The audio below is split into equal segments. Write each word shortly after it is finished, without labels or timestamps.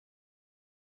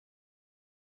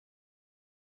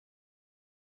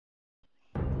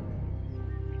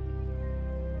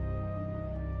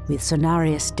With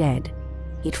Cenarius dead,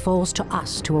 it falls to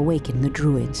us to awaken the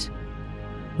druids.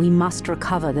 We must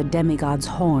recover the demigod's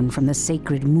horn from the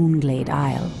sacred Moonglade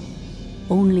Isle.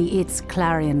 Only its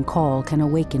clarion call can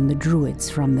awaken the druids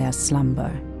from their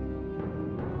slumber.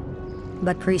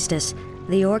 But Priestess,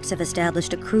 the orcs have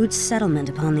established a crude settlement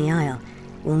upon the Isle.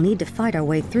 We'll need to fight our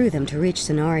way through them to reach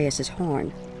Cenarius'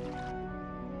 horn.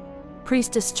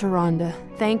 Priestess Tyrande,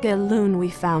 thank Elune we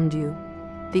found you.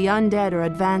 The undead are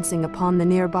advancing upon the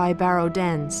nearby barrow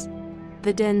dens.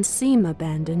 The dens seem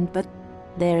abandoned, but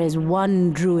there is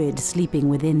one druid sleeping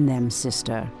within them,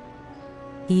 sister.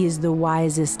 He is the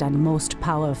wisest and most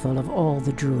powerful of all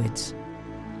the druids.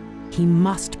 He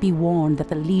must be warned that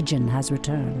the Legion has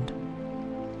returned.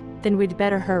 Then we'd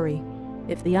better hurry.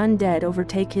 If the undead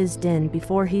overtake his den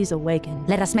before he's awakened...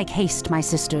 Let us make haste, my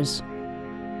sisters.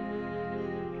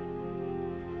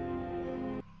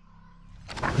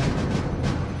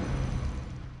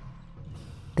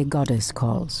 The goddess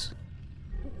calls.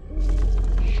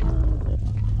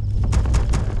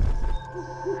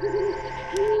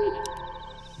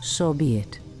 So be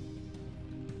it.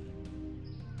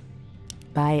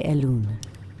 By Elune.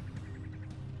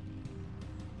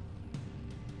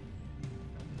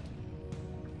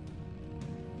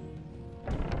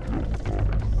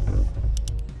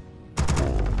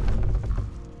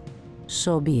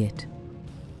 So be it.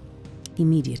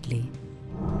 Immediately.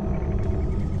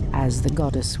 As the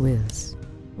goddess wills.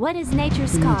 What is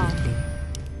nature's call?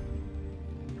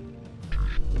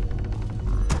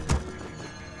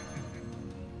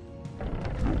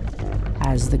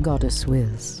 As the goddess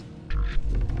wills.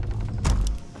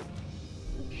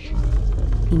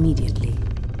 Immediately.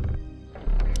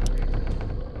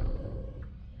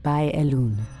 By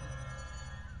Elune.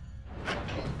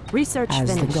 Research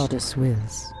as finished. The goddess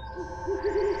wills.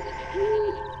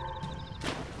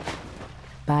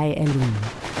 By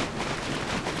Elune.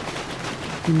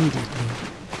 Immediately.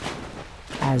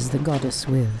 As the goddess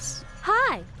wills.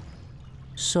 Hi!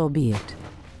 So be it.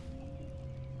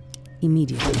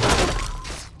 Immediately.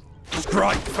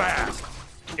 Strike fast!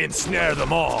 Ensnare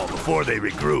them all before they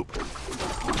regroup.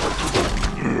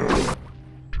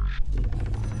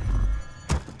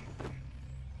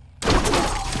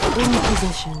 In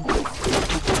position.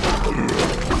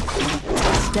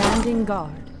 Standing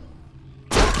guard.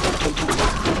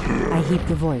 I heed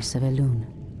the voice of Elune.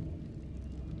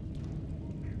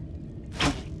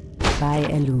 By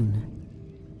Elune.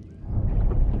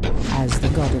 As the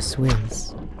goddess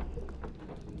wills.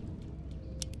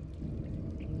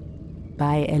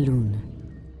 By Elune.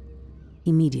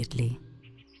 Immediately.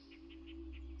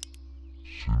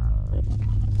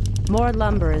 More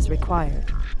lumber is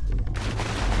required.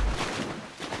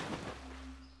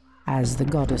 As the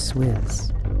goddess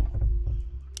wills.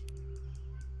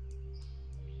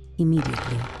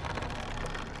 Immediately.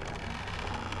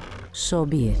 So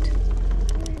be it.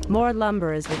 More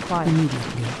lumber is required.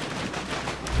 Immediately.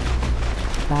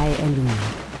 By Elune.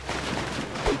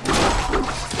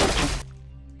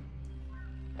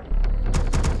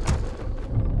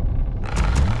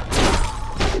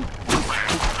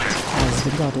 As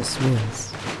the goddess wills.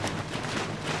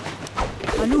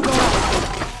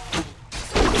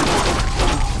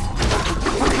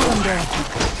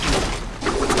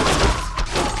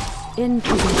 In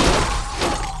position.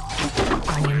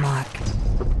 On your mark.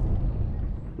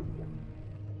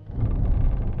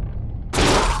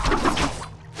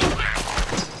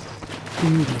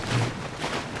 Immediately.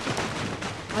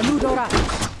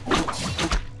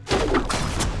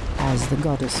 As the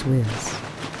goddess wills.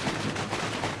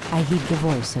 I heed the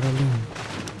voice of Elune.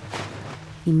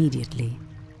 Immediately.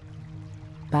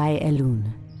 By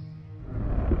Elune.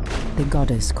 The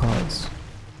goddess calls.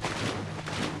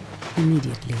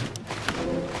 Immediately.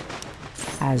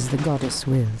 As the goddess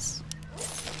wills.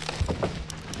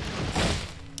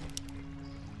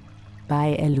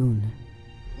 By Elune.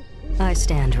 I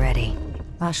stand ready.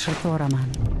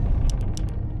 Ashrathoraman.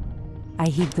 I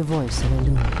heed the voice of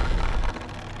Elune.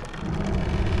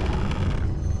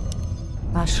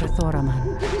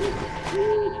 Ashrathoraman.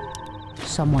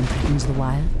 Someone threatens the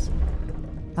wilds.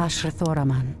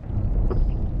 Ashrathoraman.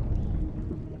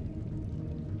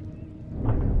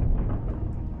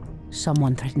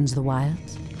 Someone threatens the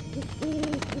wilds.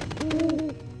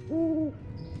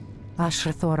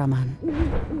 Ashrathoraman.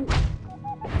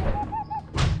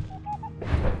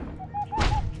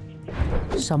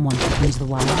 Someone threatens the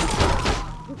wilds.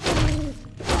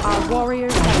 Our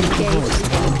warriors have engaged.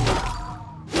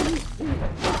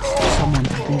 Someone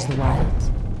threatens the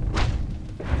wilds.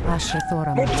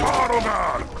 Ashrathoraman.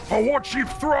 Motarogan! For what ye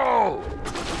throw!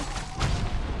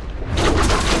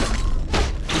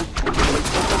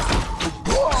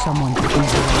 Someone to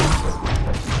please the light.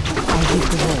 I hear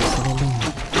the voice of a loon.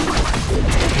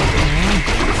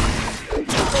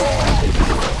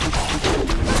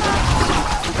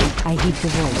 I hear the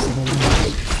voice of a loon.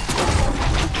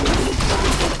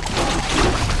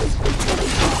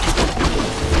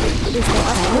 Is the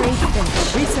upgrade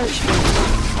finished? Research finished.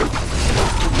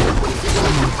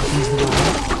 Someone to please the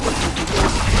light.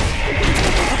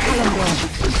 A palindrome.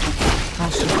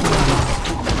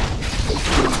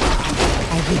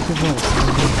 I hear the voice of a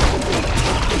loon.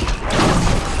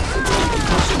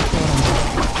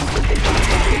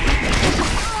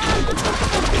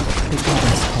 The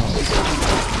goddess calls.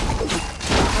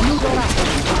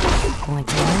 Point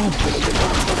the way.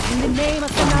 In the name of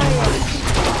Scenario.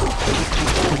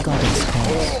 The goddess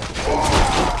calls.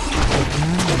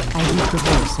 I hear the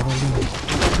voice of a loon.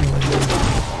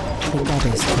 The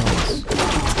goddess calls.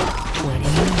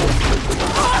 Waiting on you.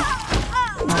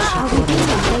 Are we being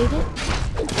invaded?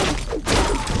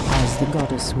 As the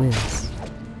goddess wills.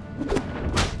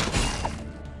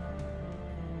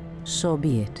 So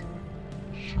be it.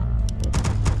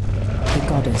 The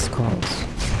goddess calls.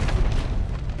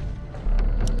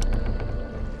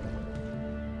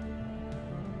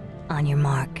 On your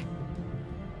mark.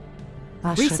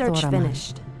 Research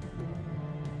finished.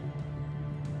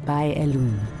 By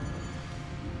Elun.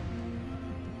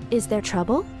 Is there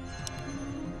trouble?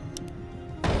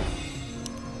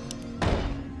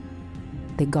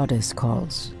 The goddess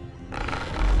calls.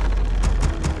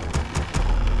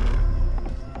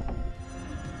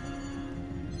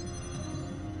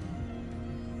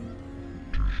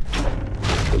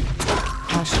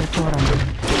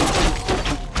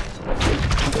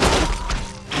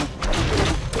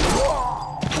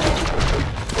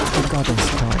 The goddess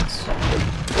calls.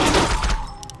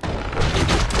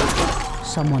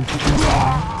 Someone to please the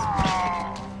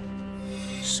light.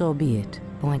 So be it.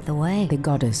 Point the way. The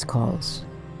goddess calls.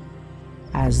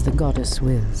 As the goddess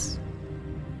wills.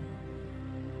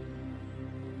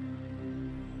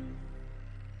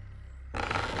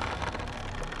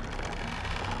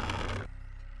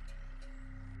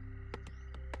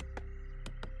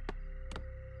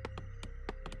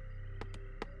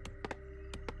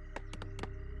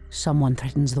 Someone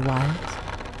threatens the wilds.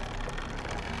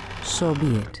 So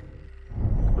be it.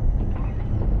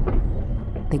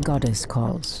 The goddess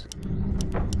calls.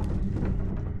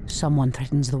 Someone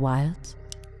threatens the wilds.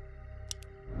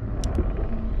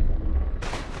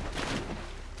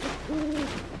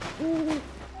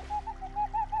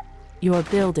 Your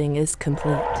building is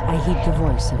complete. I heed the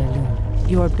voice of Elun.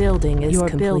 Your building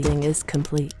is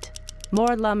complete.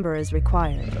 More lumber is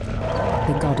required.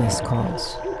 The goddess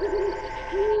calls.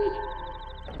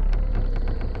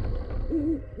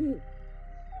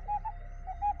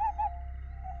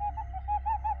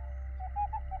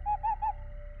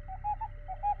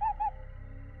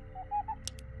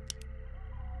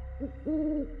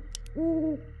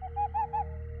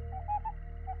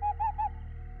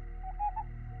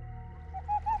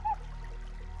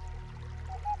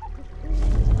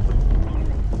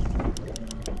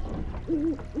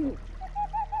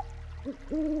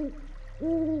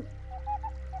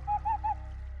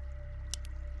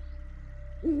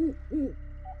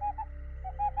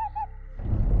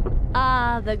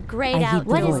 The great I out. heed the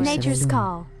What is voice of nature's Elun.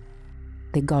 call?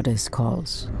 The goddess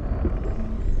calls.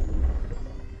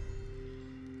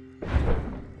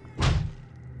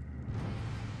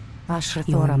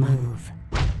 Your move.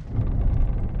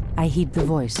 I heed the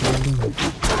voice of Elun.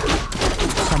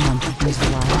 Someone threatens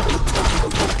the wild.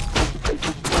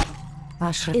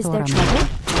 Is there trouble?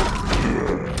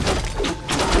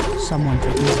 Someone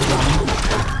threatens the wild.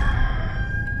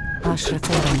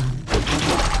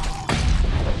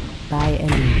 By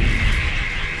Elun.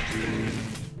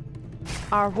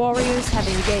 Our warriors have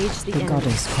engaged the The enemy.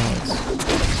 goddess calls.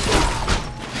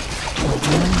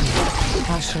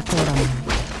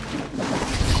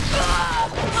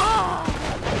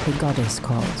 The goddess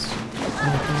calls.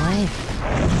 Point the way.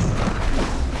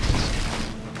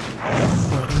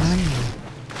 Waiting on you.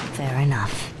 Fair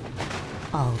enough.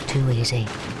 All too easy.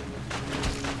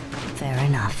 Fair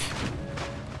enough.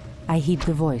 I heed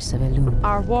the voice of Elun.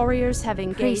 Our warriors have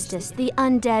engaged. Priestess, the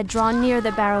undead draw near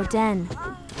the Barrow Den.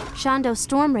 Shondo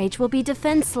Stormrage will be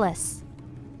defenseless.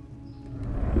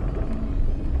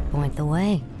 Point the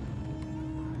way.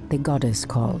 The goddess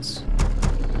calls.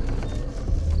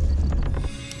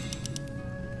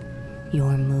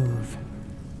 Your move.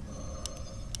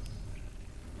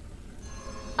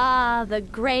 The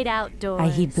great outdoors. I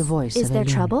heed the voice Is of there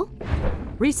Elun. trouble?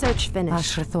 Research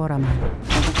finished. The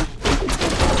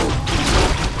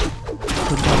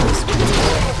goddess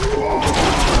calls.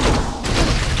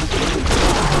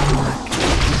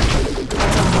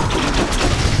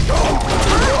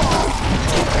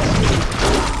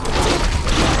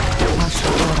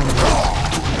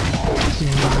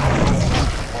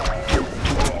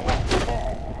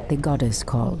 The goddess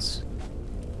calls.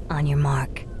 On your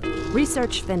mark.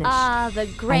 Research finished. Ah, the I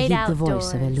great heed outdoors. the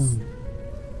voice of Elune.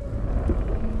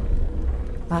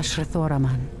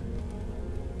 Ashrathoraman.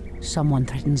 Someone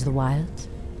threatens the wilds.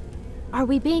 Are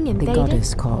we being The invaded?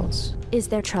 goddess calls. Is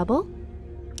there trouble?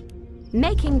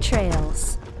 Making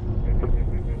trails.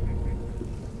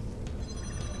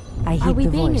 I Are heed we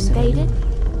the being voice invaded? of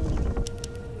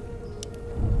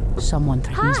Elune. Someone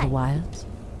threatens Hi. the wilds.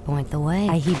 Point the way.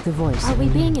 I heed the voice Are of we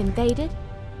Elune. being invaded?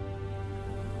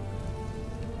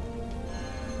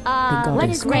 goddess What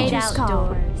is great calls.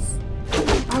 outdoors?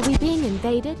 Are we being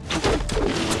invaded?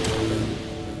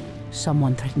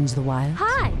 Someone threatens the wilds.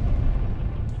 Hi!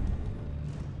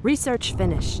 Research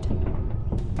finished.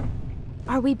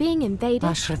 Are we being invaded?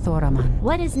 Ashrathoraman.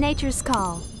 What is nature's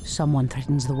call? Someone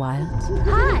threatens the wilds.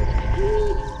 Hi!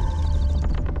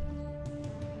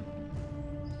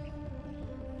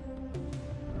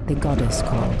 The goddess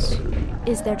calls.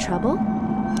 Is there trouble?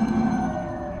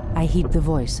 I heed the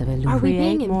voice of Elune. Are we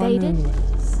being Create more invaded?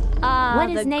 moonways. What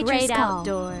is the nature's great call?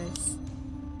 outdoors.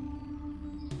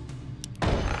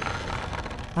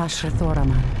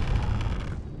 Ashrathoraman.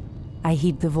 I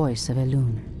heed the voice of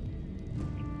Elune.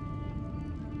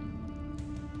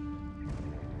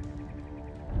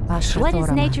 Ashrathoraman. What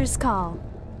is nature's call?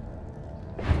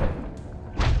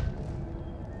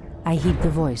 I heed the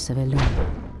voice of Elune.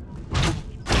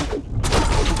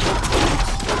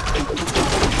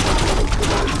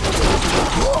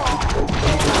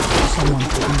 Someone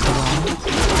threatens the wilds.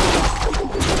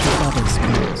 The goddess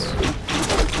calls.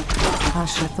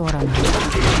 Ashrathoraman.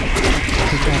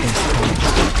 The goddess calls.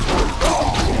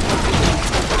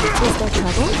 Is there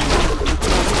trouble?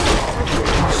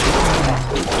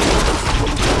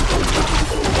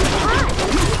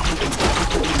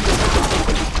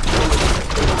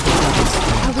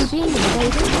 Are we being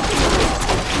invaded?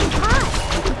 Hi!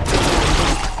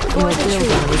 For the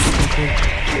trees.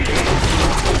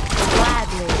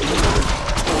 Gladly.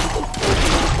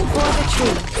 For the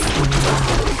trees.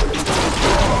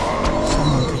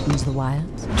 Someone threatens the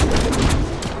wilds.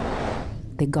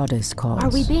 The goddess calls. Are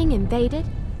we being invaded?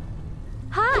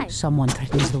 Hi! Someone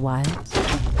threatens the wilds. The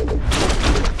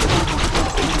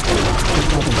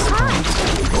goddess calls.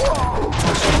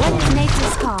 What is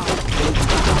nature's call?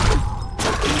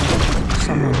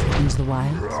 Someone threatens the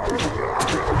wilds.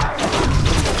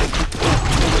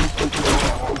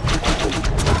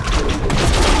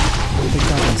 The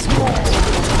goddess calls.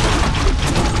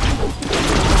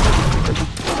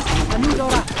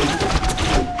 Amidora.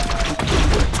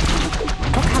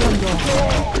 Okalandor.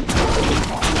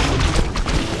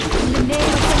 In the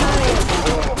name of Samaria.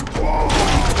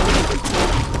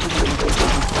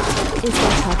 Is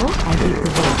there trouble? I heed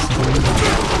the voice of Elune.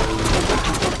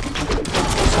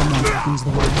 Someone threatens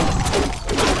the wilds.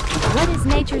 What is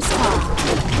nature's call?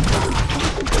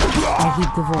 I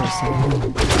heed the voice of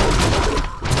Elune.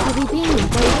 Are we being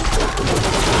invaded?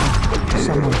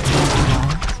 Someone threatens the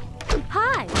wilds.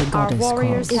 Hi! The Our goddess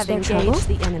warriors calls. Is have there engaged trouble?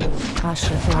 the enemy. Are we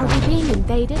Ashrathoraman. being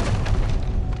invaded?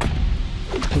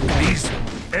 The goddess. These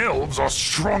elves are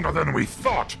stronger than we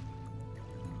thought.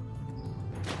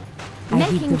 I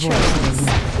heed Making the voice of trails.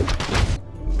 Elune.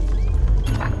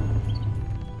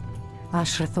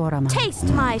 Ashrathoraman.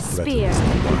 Taste my spear!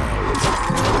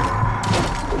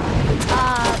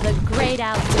 Ah, the great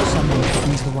outdoors. Someone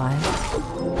threatens the wilds.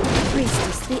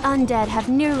 Priestess, the undead have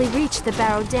nearly reached the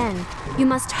Barrow Den. You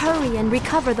must hurry and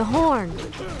recover the horn.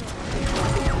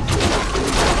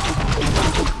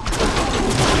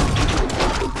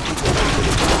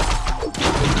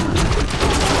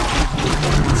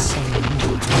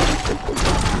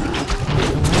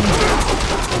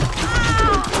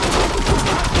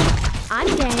 I'm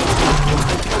game.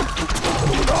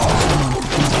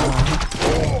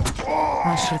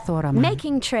 Ashrathoraman.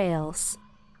 Making trails.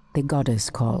 The goddess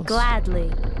calls.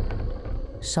 Gladly.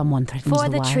 Someone threatens For the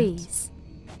the wilds. trees.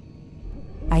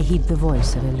 I heed the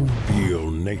voice of Elune.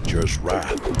 Feel nature's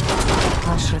wrath.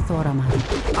 Ashrathoraman.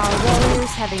 Our warriors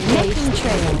have engaged Making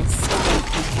trails.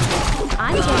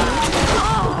 I'm game.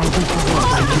 I heed the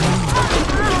voice of Elune.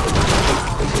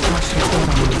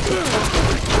 Ashrathoraman.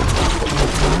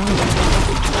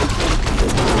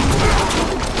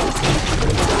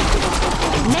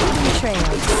 Making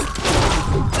trails.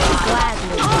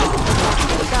 Gladly.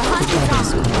 The hunt is on.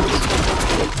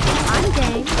 I'm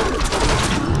game.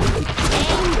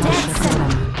 Aim dead center.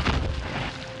 Ashrathoraman.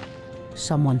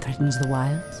 Someone threatens the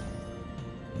wilds.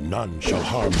 None shall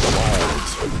harm the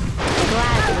wilds.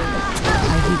 Gladly.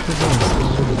 I heed the voice of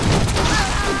Elune.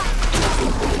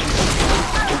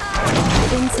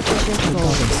 Insufficient The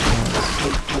gold. goddess calls.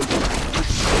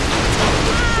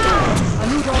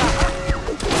 Amidora.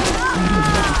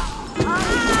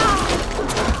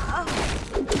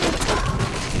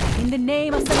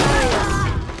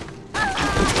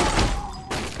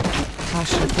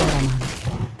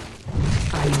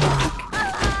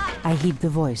 I heed the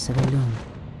voice of a loon.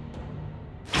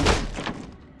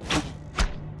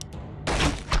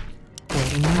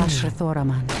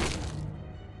 Ashrathoraman.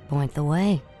 Point the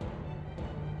way.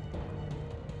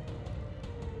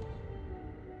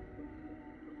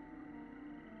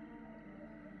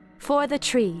 For the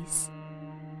trees.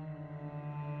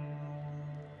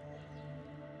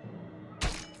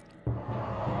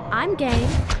 I'm game.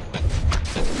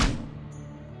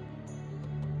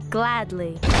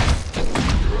 Gladly.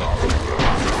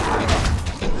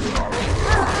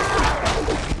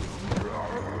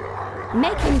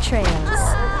 Making trails.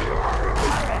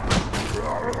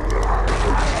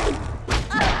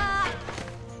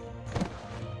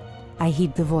 I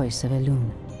heed the voice of a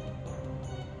loon.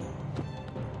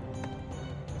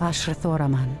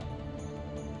 Ashrathoraman.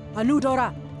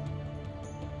 Anudora!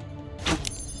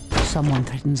 Someone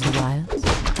threatens the wilds.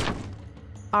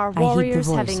 Our I heed the warriors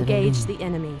have voice of a engaged loon. the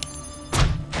enemy.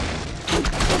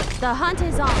 The hunt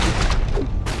is on.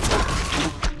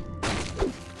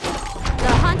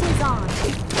 The hunt is on.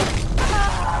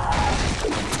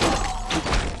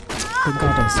 The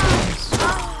goddess calls.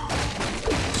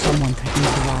 Someone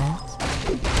threatens the wilds.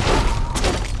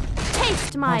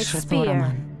 Taste my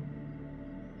spear.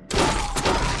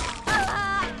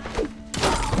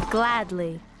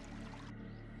 Gladly.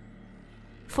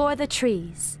 For the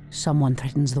trees. Someone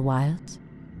threatens the wilds.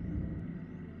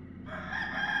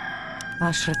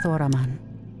 Ashrathoraman.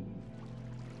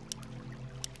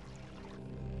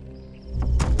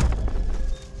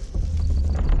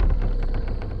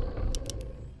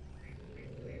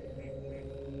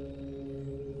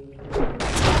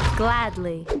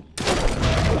 Gladly.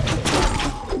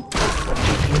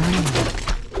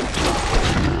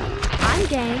 I'm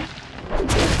game.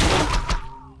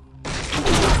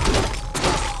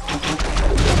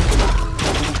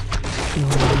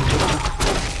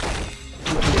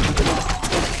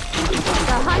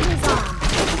 The hunt is on.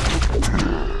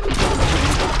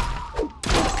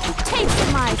 Taste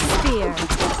my spear.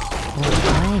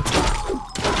 Alright.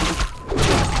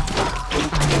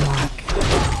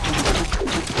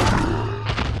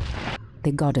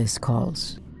 The goddess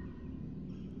calls.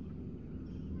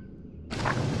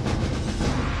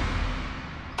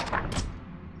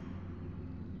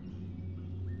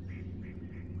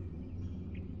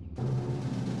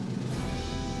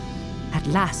 At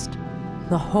last,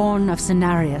 the horn of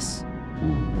Cenarius.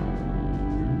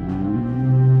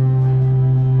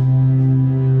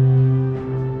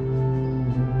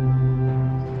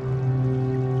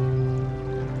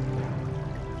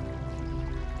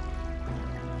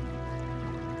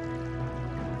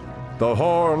 The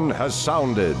horn has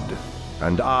sounded,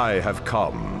 and I have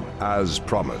come, as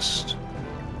promised.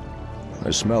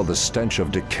 I smell the stench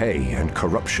of decay and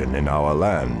corruption in our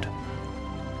land.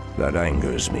 That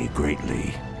angers me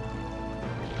greatly.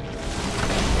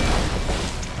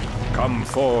 Come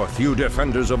forth, you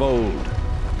defenders of old.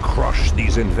 Crush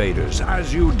these invaders,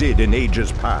 as you did in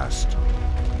ages past.